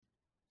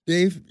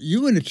Dave,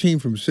 you and a team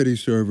from City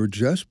Server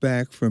just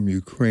back from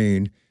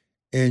Ukraine,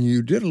 and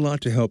you did a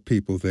lot to help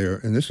people there,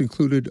 and this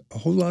included a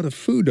whole lot of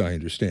food, I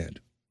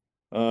understand.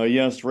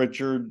 Yes,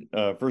 Richard.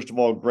 First of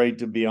all, great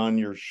to be on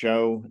your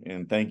show,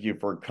 and thank you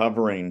for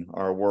covering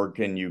our work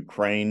in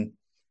Ukraine.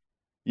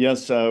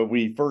 Yes,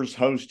 we first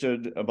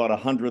hosted about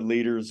 100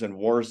 leaders in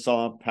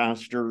Warsaw,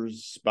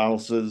 pastors,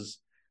 spouses,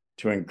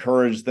 to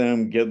encourage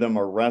them, give them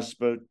a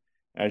respite.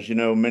 As you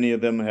know, many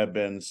of them have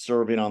been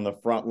serving on the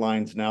front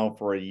lines now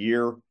for a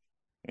year.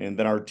 And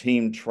then our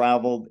team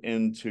traveled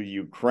into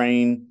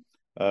Ukraine,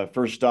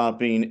 first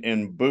stopping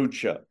in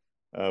Bucha,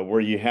 where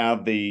you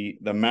have the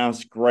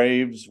mass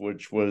graves,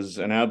 which was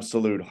an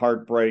absolute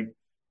heartbreak.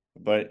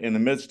 But in the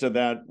midst of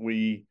that,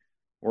 we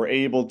were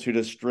able to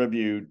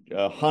distribute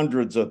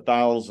hundreds of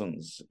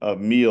thousands of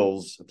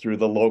meals through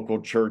the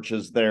local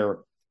churches there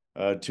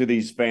to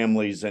these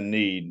families in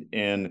need.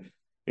 And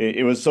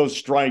it was so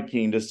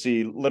striking to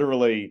see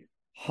literally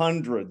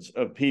hundreds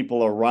of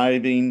people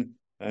arriving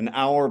an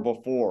hour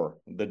before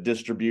the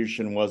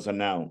distribution was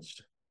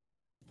announced.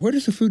 Where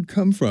does the food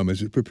come from?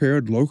 Is it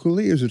prepared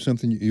locally? Is it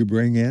something you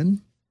bring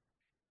in?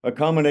 A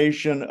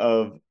combination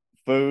of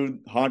food,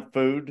 hot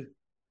food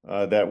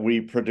that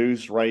we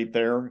produce right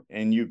there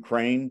in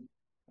Ukraine,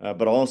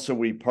 but also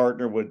we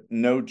partner with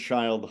No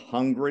Child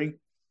Hungry,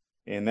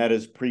 and that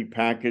is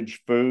prepackaged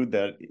food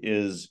that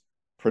is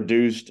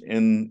produced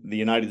in the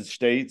United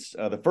States.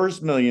 The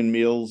first million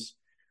meals,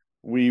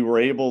 we were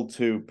able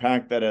to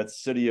pack that at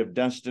City of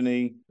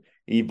Destiny.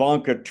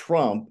 Ivanka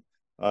Trump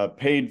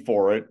paid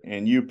for it,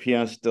 and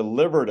UPS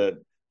delivered it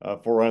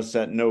for us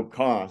at no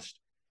cost.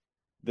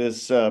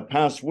 This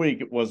past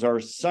week, it was our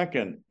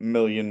second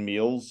million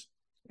meals.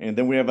 And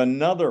then we have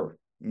another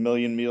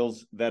million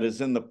meals that is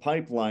in the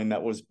pipeline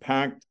that was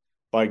packed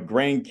by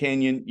Grand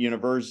Canyon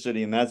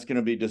University, and that's going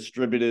to be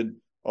distributed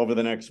over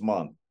the next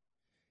month.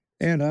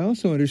 And I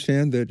also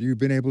understand that you've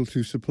been able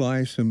to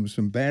supply some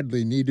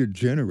badly needed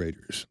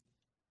generators.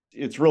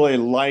 It's really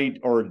light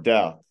or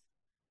death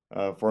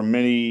for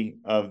many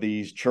of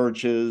these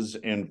churches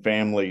and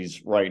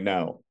families right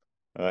now.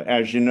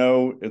 As you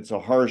know, it's a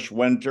harsh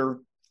winter,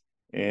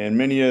 and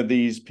many of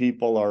these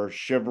people are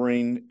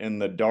shivering in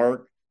the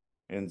dark.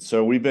 And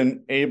so we've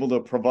been able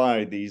to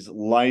provide these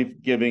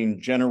life-giving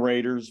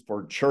generators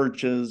for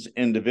churches,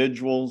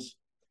 individuals,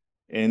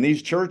 and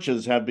these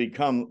churches have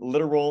become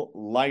literal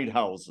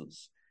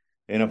lighthouses.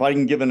 And if I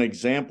can give an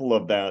example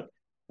of that,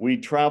 we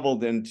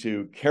traveled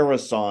into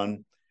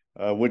Kherson,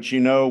 which you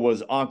know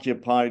was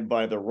occupied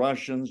by the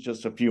Russians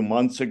just a few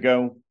months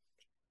ago.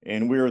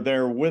 And we were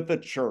there with the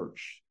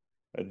church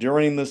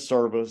during the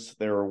service.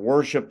 They were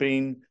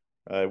worshiping.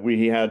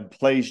 We had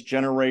placed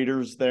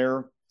generators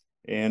there.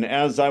 And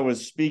as I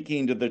was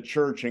speaking to the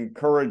church,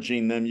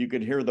 encouraging them, you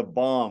could hear the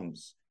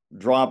bombs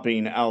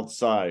dropping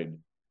outside.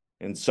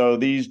 And so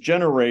these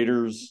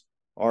generators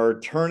are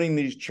turning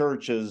these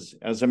churches,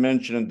 as I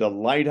mentioned, into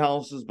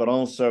lighthouses, but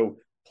also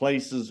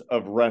places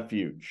of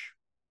refuge.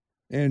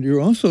 And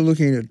you're also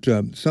looking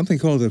at something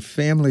called the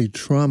Family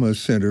Trauma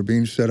Center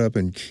being set up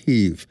in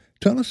Kyiv.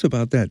 Tell us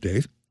about that,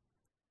 Dave.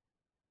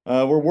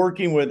 We're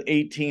working with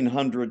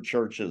 1,800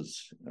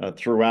 churches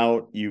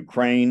throughout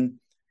Ukraine.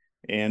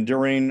 And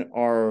during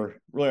our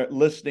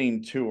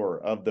listening tour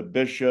of the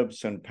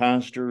bishops and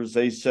pastors,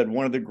 they said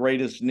one of the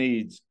greatest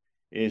needs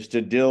is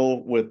to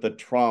deal with the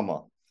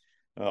trauma.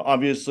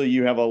 Obviously,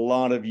 you have a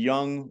lot of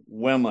young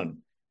women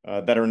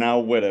that are now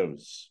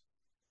widows,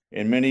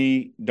 and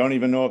many don't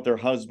even know if their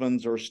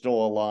husbands are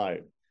still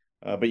alive.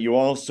 But you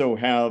also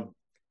have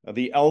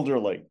the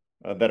elderly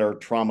that are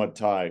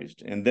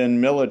traumatized, and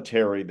then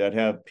military that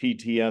have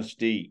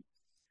PTSD.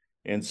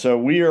 And so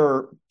we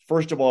are,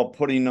 first of all,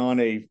 putting on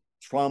a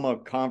trauma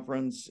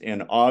conference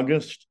in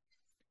August,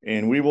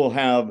 and we will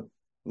have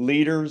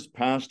leaders,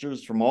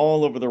 pastors from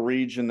all over the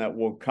region that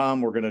will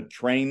come. We're going to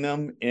train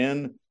them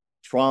in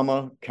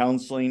trauma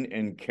counseling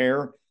and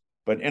care.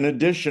 But in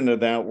addition to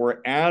that, we're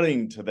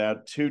adding to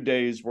that 2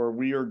 days where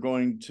we are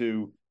going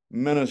to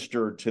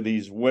minister to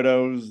these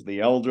widows,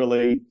 the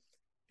elderly,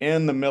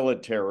 and the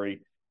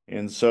military.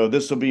 And so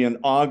this will be in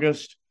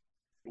August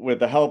with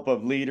the help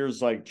of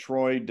leaders like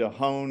Troy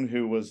DeHone,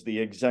 who was the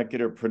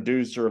executive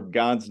producer of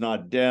God's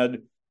Not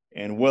Dead,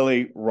 and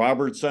Willie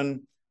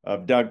Robertson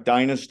of Duck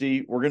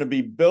Dynasty. We're going to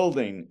be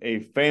building a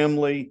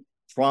family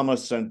trauma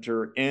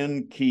center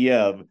in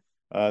Kiev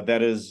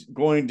that is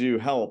going to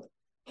help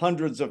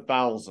hundreds of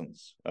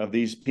thousands of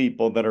these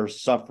people that are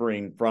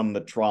suffering from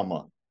the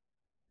trauma.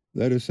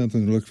 That is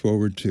something to look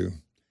forward to.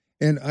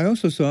 And I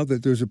also saw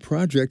that there's a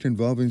project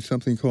involving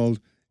something called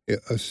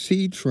a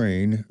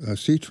C-Train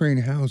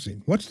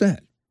housing. What's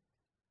that?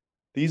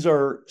 These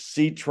are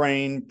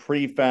C-Train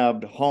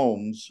prefabbed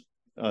homes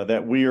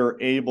that we are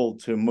able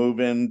to move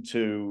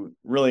into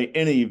really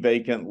any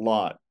vacant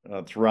lot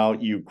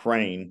throughout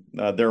Ukraine.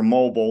 They're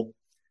mobile,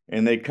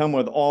 and they come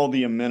with all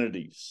the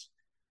amenities.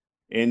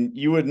 And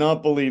you would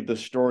not believe the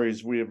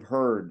stories we have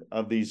heard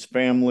of these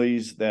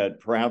families that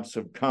perhaps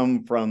have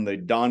come from the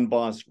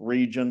Donbass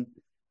region.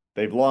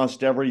 They've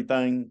lost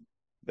everything.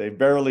 They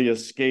barely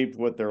escaped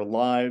with their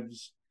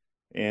lives.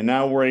 And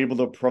now we're able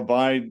to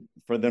provide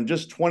for them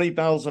just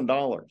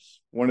 $20,000.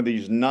 One of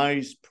these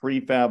nice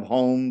prefab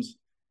homes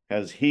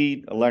has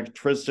heat,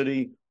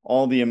 electricity,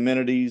 all the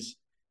amenities.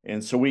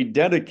 And so we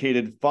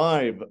dedicated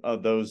 5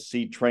 of those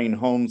C-Train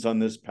homes on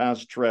this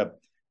past trip.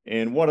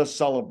 And what a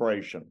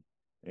celebration.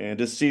 And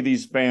to see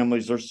these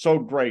families, they're so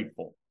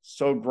grateful,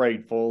 so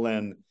grateful.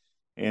 And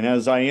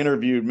as I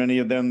interviewed many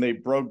of them, they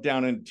broke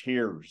down in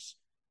tears,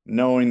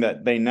 knowing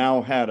that they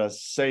now had a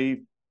safe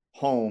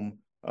home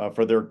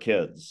for their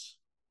kids.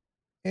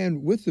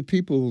 And with the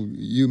people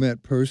you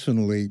met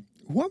personally,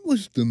 what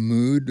was the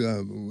mood?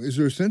 Is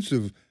there a sense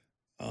of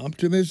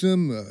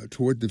optimism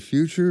toward the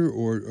future,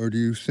 or do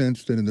you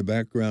sense that in the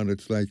background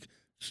it's like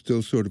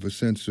still sort of a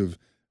sense of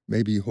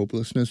maybe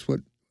hopelessness?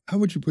 How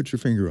would you put your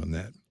finger on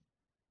that?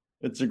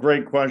 It's a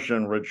great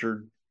question,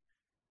 Richard.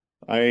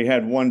 I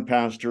had one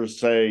pastor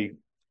say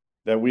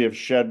that we have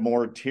shed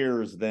more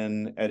tears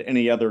than at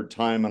any other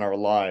time in our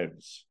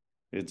lives.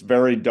 It's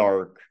very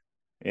dark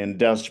and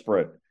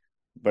desperate.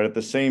 But at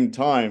the same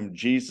time,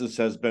 Jesus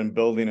has been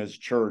building his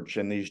church,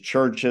 and these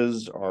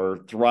churches are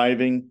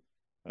thriving.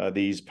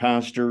 These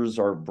pastors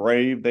are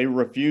brave. They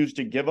refuse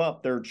to give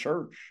up their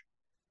church.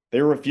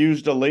 They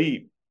refuse to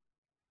leave.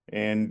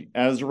 And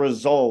as a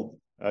result,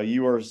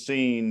 you are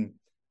seeing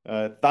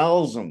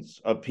thousands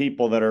of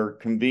people that are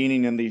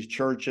convening in these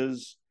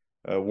churches,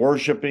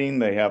 worshiping.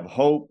 They have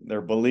hope.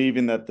 They're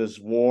believing that this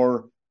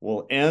war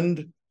will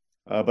end,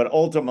 but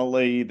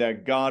ultimately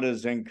that God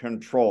is in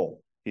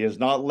control. He has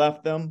not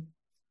left them.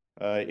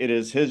 It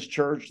is his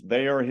church.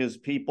 They are his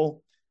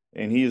people,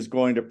 and he is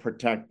going to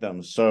protect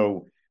them.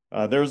 So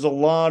there's a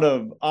lot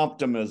of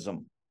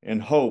optimism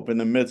and hope in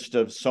the midst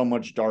of so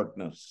much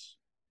darkness.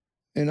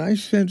 And I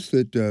sense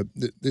that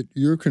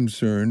you're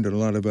concerned, and a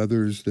lot of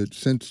others, that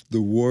since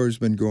the war has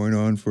been going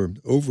on for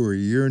over a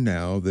year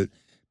now, that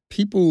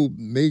people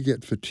may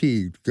get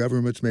fatigued.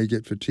 Governments may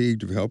get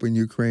fatigued of helping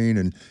Ukraine,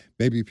 and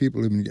maybe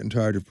people have been getting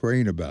tired of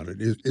praying about it.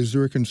 Is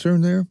there a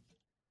concern there?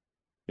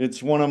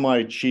 It's one of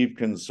my chief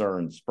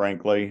concerns,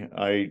 frankly.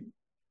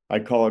 I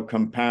call it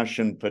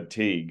compassion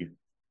fatigue.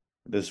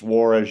 This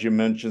war, as you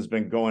mentioned, has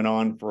been going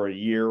on for a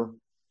year.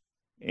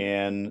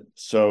 And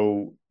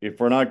so if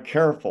we're not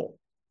careful,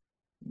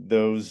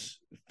 those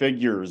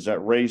figures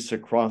that race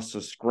across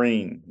the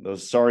screen,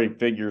 those sorry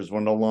figures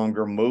will no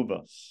longer move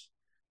us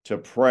to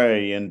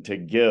pray and to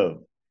give.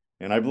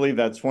 And I believe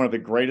that's one of the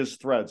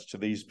greatest threats to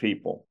these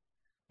people,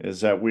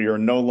 is that we are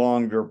no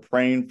longer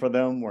praying for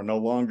them. We're no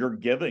longer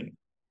giving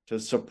to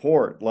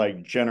support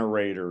like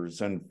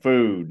generators and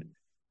food,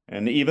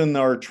 and even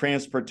our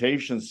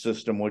transportation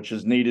system, which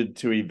is needed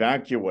to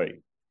evacuate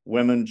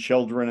women,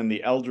 children, and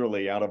the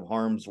elderly out of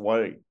harm's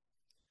way.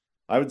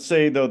 I would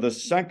say, though, the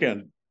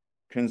second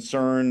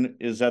concern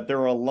is that there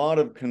are a lot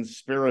of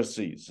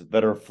conspiracies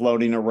that are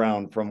floating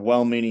around from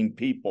well-meaning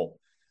people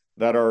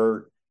that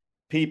are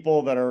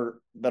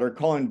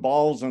calling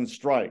balls and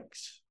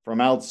strikes from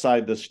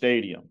outside the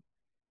stadium.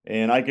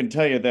 And I can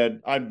tell you that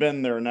I've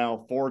been there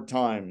now 4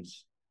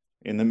 times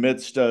in the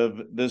midst of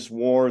this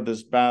war,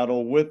 this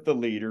battle, with the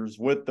leaders,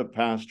 with the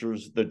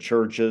pastors, the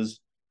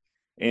churches,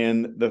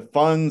 and the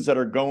funds that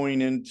are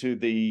going into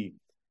the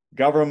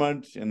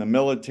government and the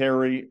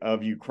military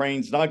of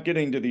Ukraine's not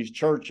getting to these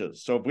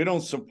churches. So if we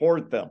don't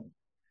support them,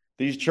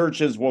 these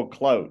churches will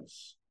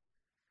close.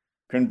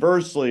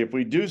 Conversely, if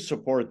we do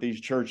support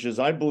these churches,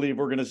 I believe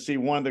we're going to see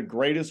one of the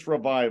greatest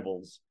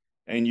revivals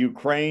in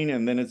Ukraine,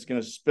 and then it's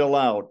going to spill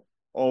out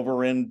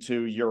over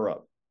into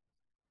Europe.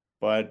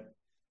 But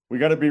we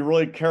got to be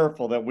really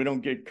careful that we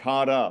don't get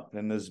caught up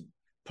in this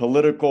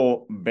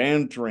political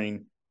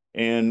bantering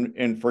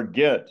and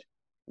forget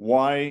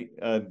why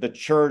the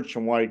church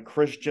and why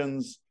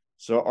Christians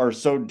are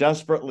so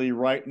desperately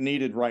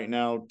needed right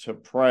now to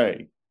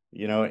pray,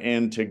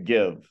 and to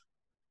give.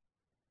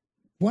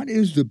 What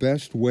is the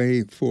best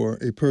way for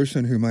a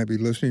person who might be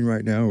listening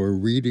right now or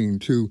reading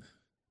to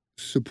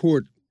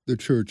support the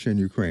church in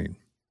Ukraine?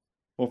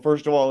 Well,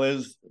 first of all,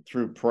 is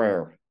through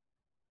prayer.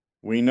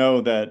 We know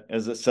that,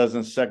 as it says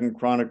in 2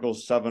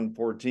 Chronicles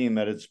 7:14,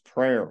 that it's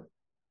prayer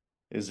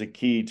is a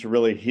key to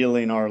really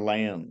healing our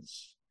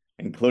lands,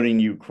 including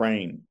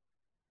Ukraine.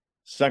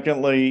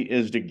 Secondly,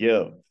 is to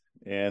give.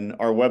 And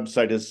our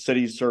website is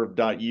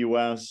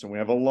cityserve.us, and we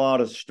have a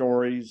lot of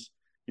stories.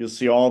 You'll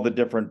see all the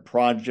different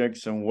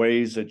projects and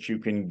ways that you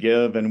can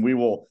give, and we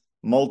will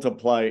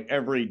multiply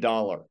every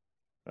dollar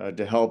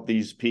to help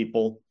these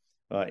people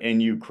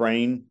in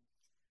Ukraine.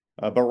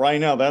 But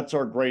right now, that's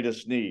our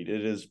greatest need.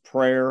 It is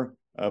prayer,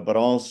 but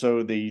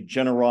also the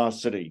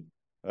generosity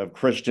of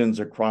Christians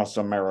across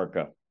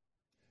America.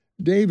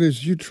 Dave,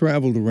 as you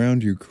traveled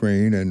around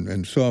Ukraine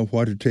and saw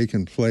what had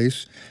taken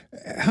place,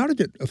 how did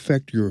it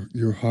affect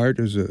your heart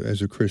as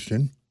a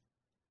Christian?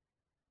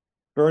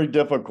 Very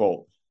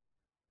difficult.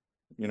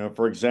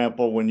 For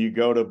example, when you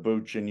go to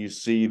Bucha and you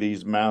see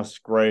these mass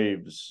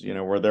graves,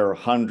 where there are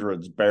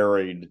hundreds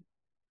buried,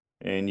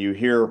 and you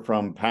hear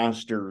from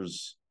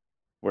pastors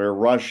where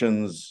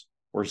Russians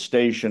were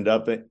stationed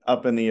up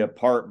in the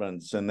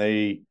apartments, and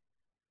they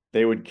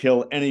would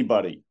kill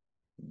anybody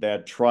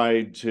that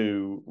tried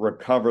to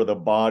recover the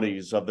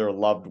bodies of their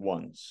loved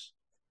ones.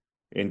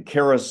 In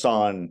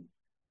Kherson,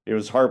 it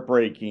was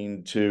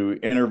heartbreaking to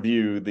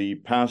interview the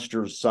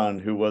pastor's son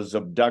who was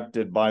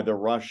abducted by the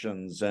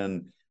Russians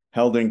and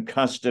held in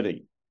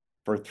custody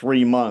for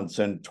 3 months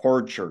and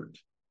tortured.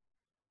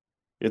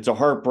 It's a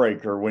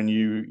heartbreaker when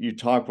you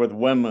talk with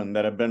women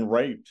that have been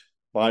raped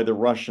by the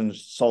Russian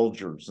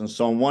soldiers. And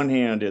so on one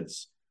hand,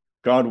 it's,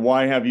 God,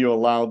 why have you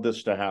allowed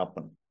this to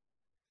happen?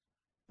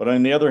 But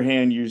on the other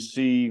hand, you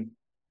see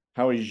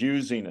how he's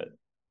using it.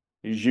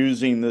 He's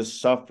using this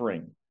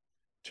suffering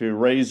to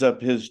raise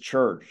up his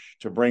church,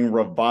 to bring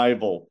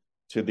revival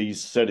to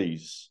these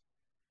cities.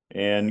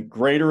 And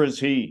greater is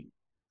he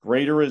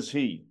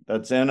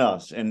that's in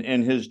us and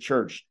in his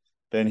church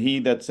than he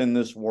that's in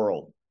this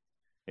world.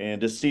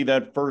 And to see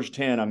that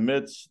firsthand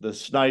amidst the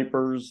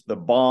snipers, the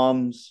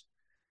bombs,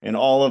 and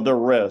all of the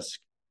risk,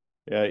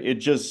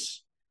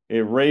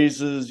 it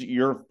raises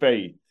your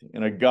faith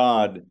in a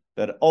God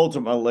that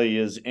ultimately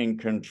is in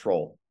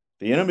control.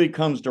 The enemy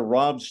comes to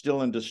rob,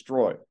 steal, and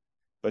destroy,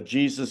 but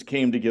Jesus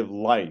came to give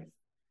life,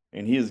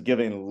 and he is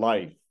giving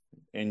life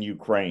in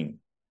Ukraine.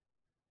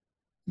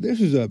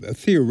 This is a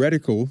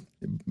theoretical,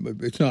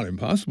 it's not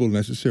impossible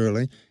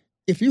necessarily.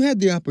 If you had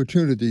the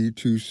opportunity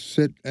to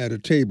sit at a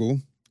table,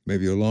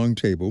 maybe a long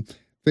table,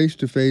 face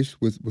to face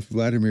with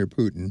Vladimir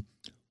Putin,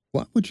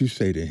 what would you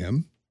say to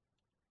him?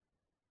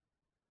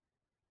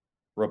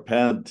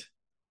 Repent,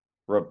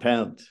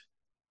 repent,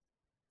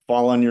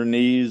 fall on your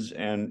knees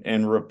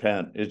and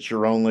repent. It's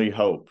your only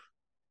hope.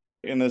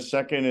 And the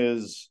second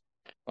is,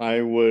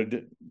 I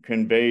would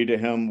convey to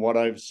him what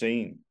I've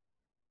seen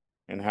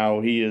and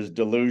how he is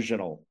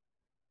delusional,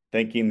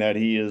 thinking that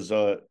he is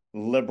a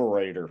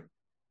liberator.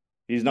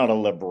 He's not a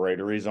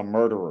liberator. He's a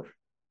murderer.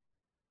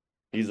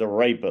 He's a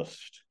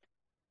rapist.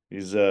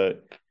 He's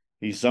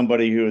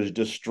somebody who is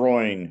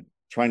trying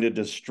to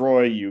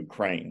destroy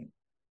Ukraine.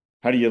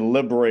 How do you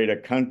liberate a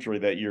country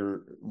that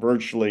you're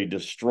virtually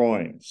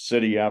destroying,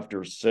 city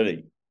after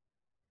city?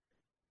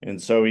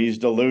 And so he's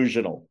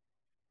delusional,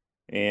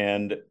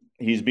 and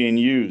he's being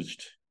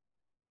used.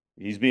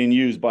 He's being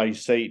used by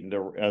Satan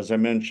to, as I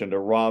mentioned, to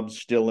rob,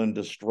 steal, and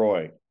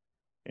destroy.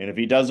 And if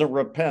he doesn't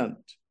repent,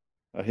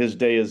 his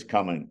day is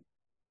coming,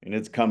 and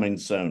it's coming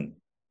soon.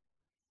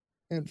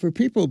 And for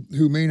people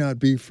who may not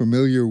be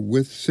familiar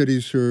with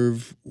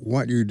CityServe,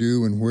 what you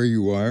do and where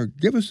you are,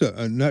 give us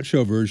a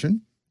nutshell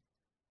version.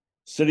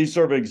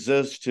 CityServe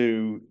exists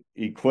to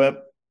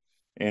equip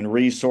and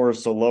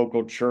resource a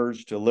local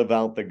church to live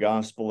out the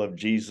gospel of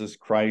Jesus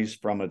Christ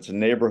from its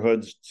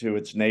neighborhoods to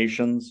its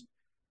nations.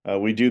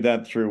 We do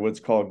that through what's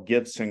called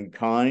Gifts in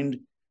Kind.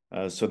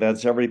 So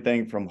that's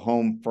everything from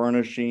home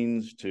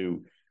furnishings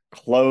to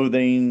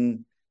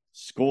clothing,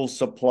 school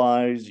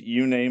supplies,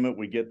 you name it.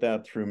 We get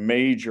that through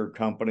major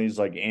companies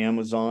like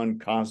Amazon,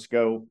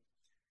 Costco.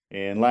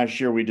 And last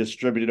year we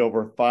distributed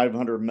over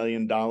 $500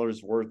 million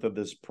worth of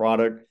this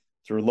product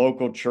through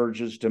local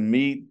churches to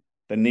meet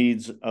the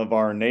needs of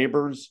our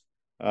neighbors,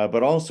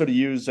 but also to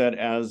use that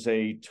as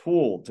a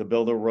tool to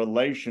build a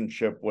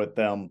relationship with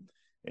them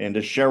and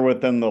to share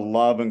with them the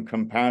love and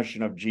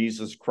compassion of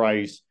Jesus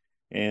Christ,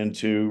 and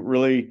to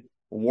really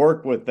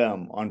work with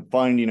them on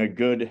finding a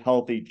good,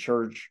 healthy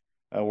church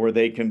where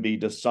they can be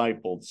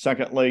discipled.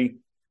 Secondly,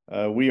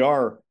 we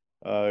are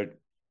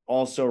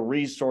also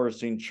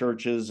resourcing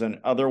churches in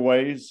other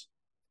ways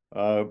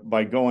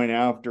by going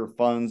after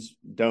funds,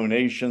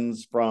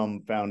 donations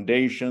from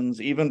foundations,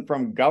 even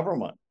from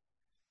government.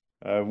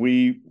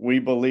 We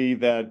believe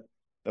that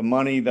the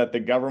money that the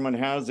government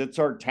has, it's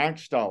our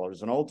tax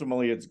dollars, and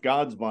ultimately it's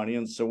God's money.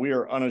 And so we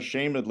are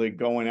unashamedly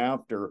going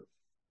after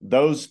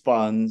those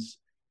funds,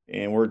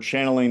 and we're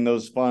channeling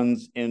those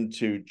funds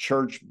into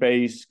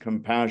church-based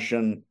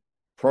compassion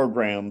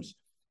programs.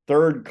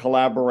 Third,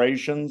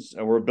 collaborations.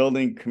 We're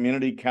building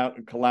community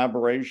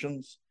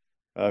collaborations,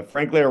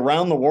 frankly,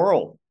 around the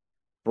world,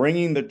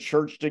 bringing the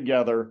church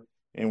together.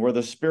 And where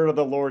the Spirit of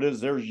the Lord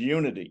is, there's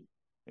unity.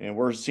 And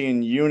we're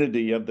seeing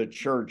unity of the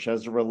church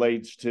as it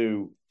relates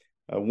to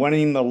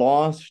winning the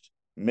lost,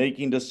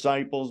 making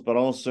disciples, but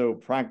also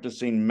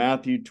practicing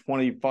Matthew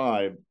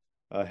 25,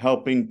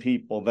 helping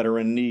people that are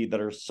in need,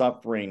 that are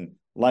suffering,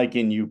 like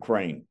in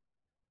Ukraine.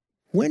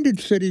 When did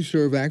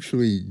CityServe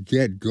actually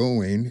get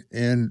going,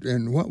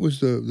 and what was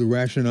the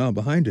rationale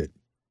behind it?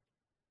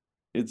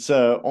 It's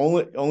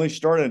only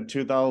started in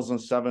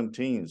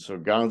 2017, so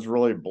God's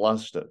really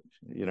blessed it,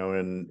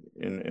 in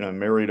a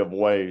myriad of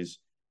ways.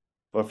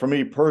 But for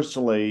me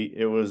personally,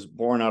 it was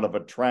born out of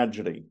a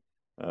tragedy.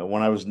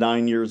 When I was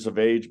 9 years of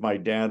age, my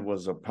dad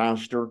was a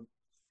pastor.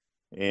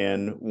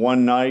 And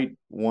one night,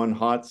 one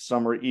hot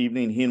summer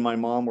evening, he and my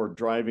mom were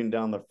driving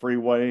down the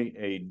freeway.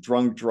 A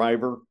drunk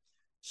driver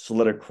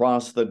slid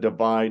across the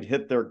divide,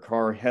 hit their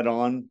car head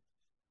on,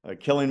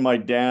 killing my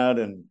dad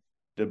and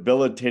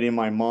debilitating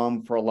my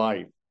mom for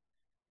life.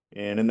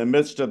 And in the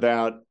midst of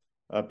that,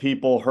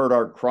 people heard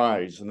our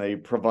cries, and they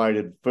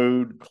provided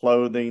food,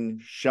 clothing,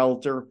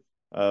 shelter,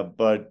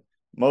 but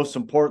most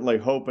importantly,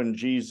 hope in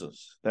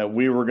Jesus, that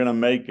we were going to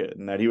make it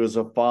and that he was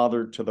a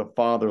father to the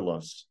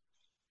fatherless.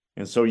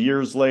 And so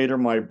years later,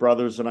 my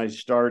brothers and I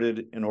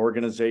started an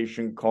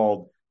organization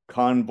called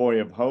Convoy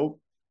of Hope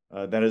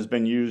that has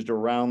been used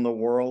around the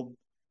world.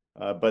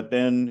 But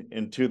then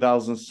in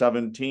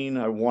 2017,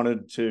 I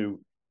wanted to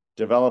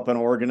develop an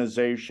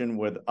organization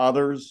with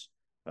others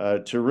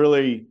to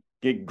really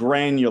get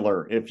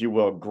granular, if you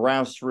will,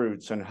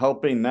 grassroots, and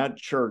helping that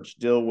church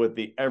deal with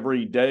the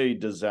everyday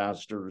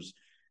disasters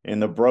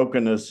and the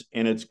brokenness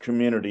in its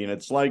community. And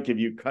it's like if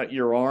you cut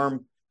your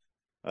arm,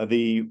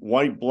 the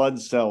white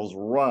blood cells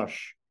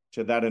rush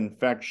to that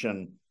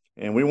infection.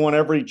 And we want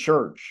every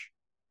church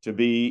to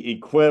be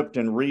equipped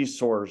and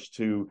resourced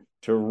to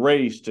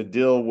race to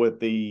deal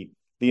with the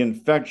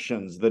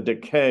infections, the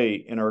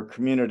decay in our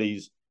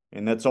communities.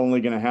 And that's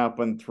only going to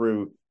happen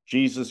through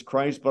Jesus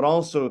Christ, but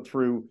also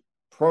through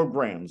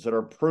programs that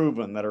are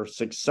proven, that are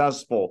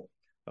successful,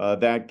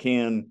 that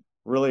can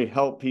really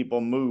help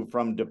people move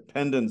from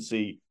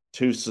dependency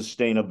to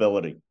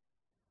sustainability.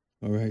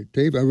 All right,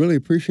 Dave, I really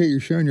appreciate you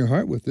sharing your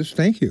heart with us.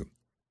 Thank you.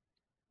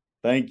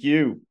 Thank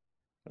you.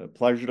 A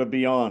pleasure to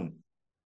be on.